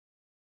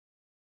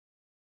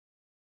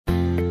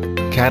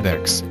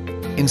Kadex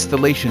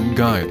Installation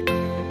Guide.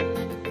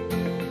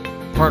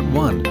 Part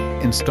 1.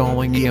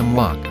 Installing EM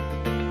lock.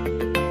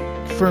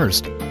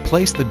 First,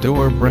 place the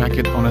door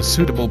bracket on a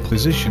suitable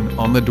position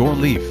on the door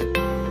leaf.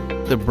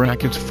 The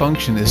bracket's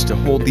function is to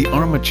hold the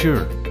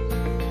armature.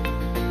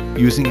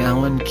 Using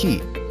Allen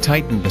key,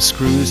 tighten the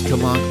screws to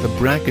lock the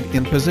bracket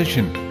in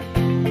position.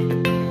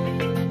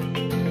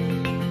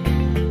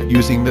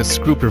 Using the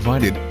screw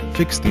provided,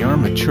 fix the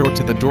armature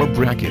to the door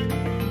bracket.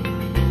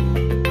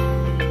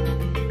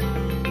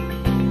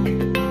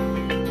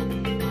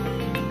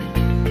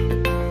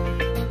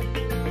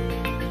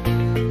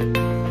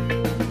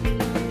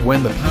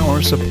 When the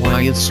power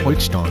supply is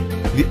switched on,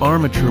 the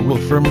armature will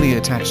firmly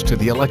attach to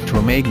the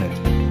electromagnet.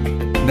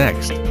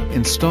 Next,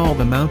 install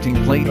the mounting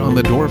plate on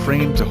the door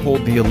frame to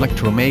hold the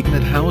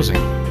electromagnet housing.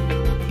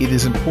 It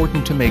is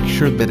important to make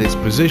sure that its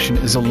position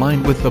is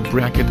aligned with the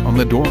bracket on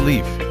the door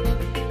leaf.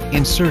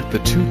 Insert the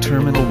two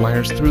terminal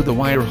wires through the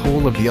wire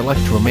hole of the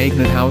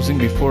electromagnet housing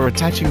before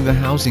attaching the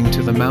housing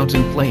to the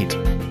mounting plate.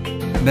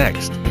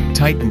 Next,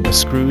 tighten the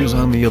screws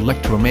on the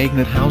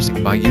electromagnet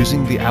housing by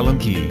using the Allen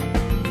key.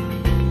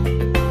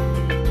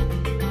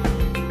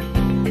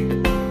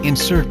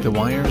 Insert the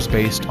wires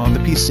based on the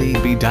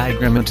PCB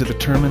diagram into the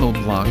terminal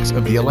blocks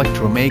of the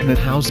electromagnet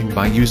housing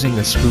by using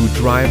a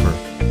screwdriver.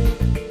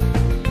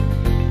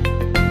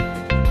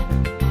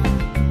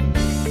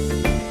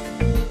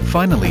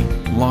 Finally,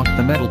 lock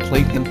the metal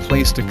plate in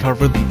place to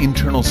cover the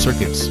internal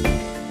circuits.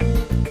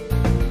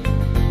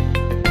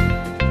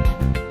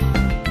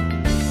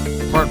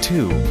 Part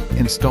 2.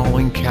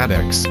 Installing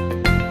Kadex.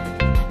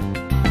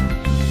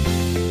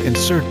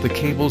 Insert the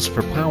cables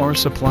for power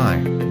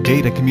supply,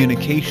 data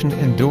communication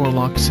and door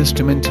lock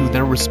system into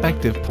their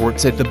respective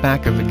ports at the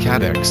back of the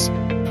Kadex.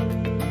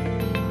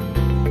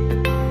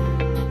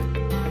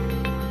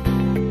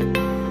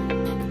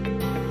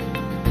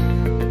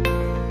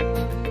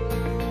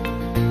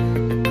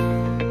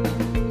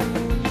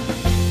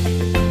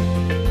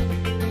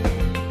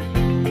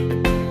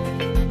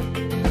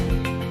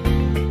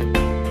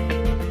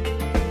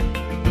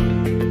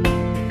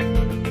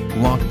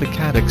 Lock the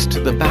Kadex to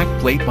the back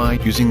plate by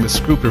using the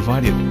screw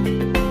provided.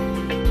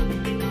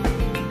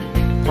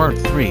 Part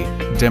 3.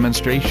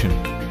 Demonstration.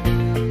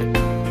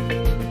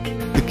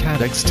 The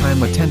Kadex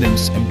time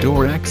attendance and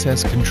door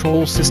access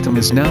control system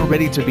is now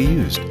ready to be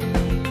used.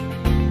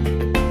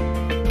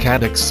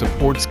 Kadex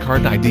supports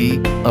card ID,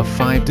 a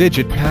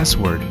 5-digit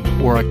password,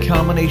 or a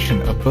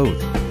combination of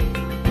both.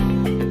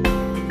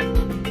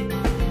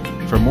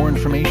 For more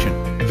information,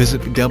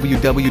 visit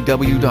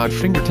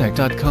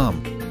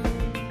www.fingertech.com.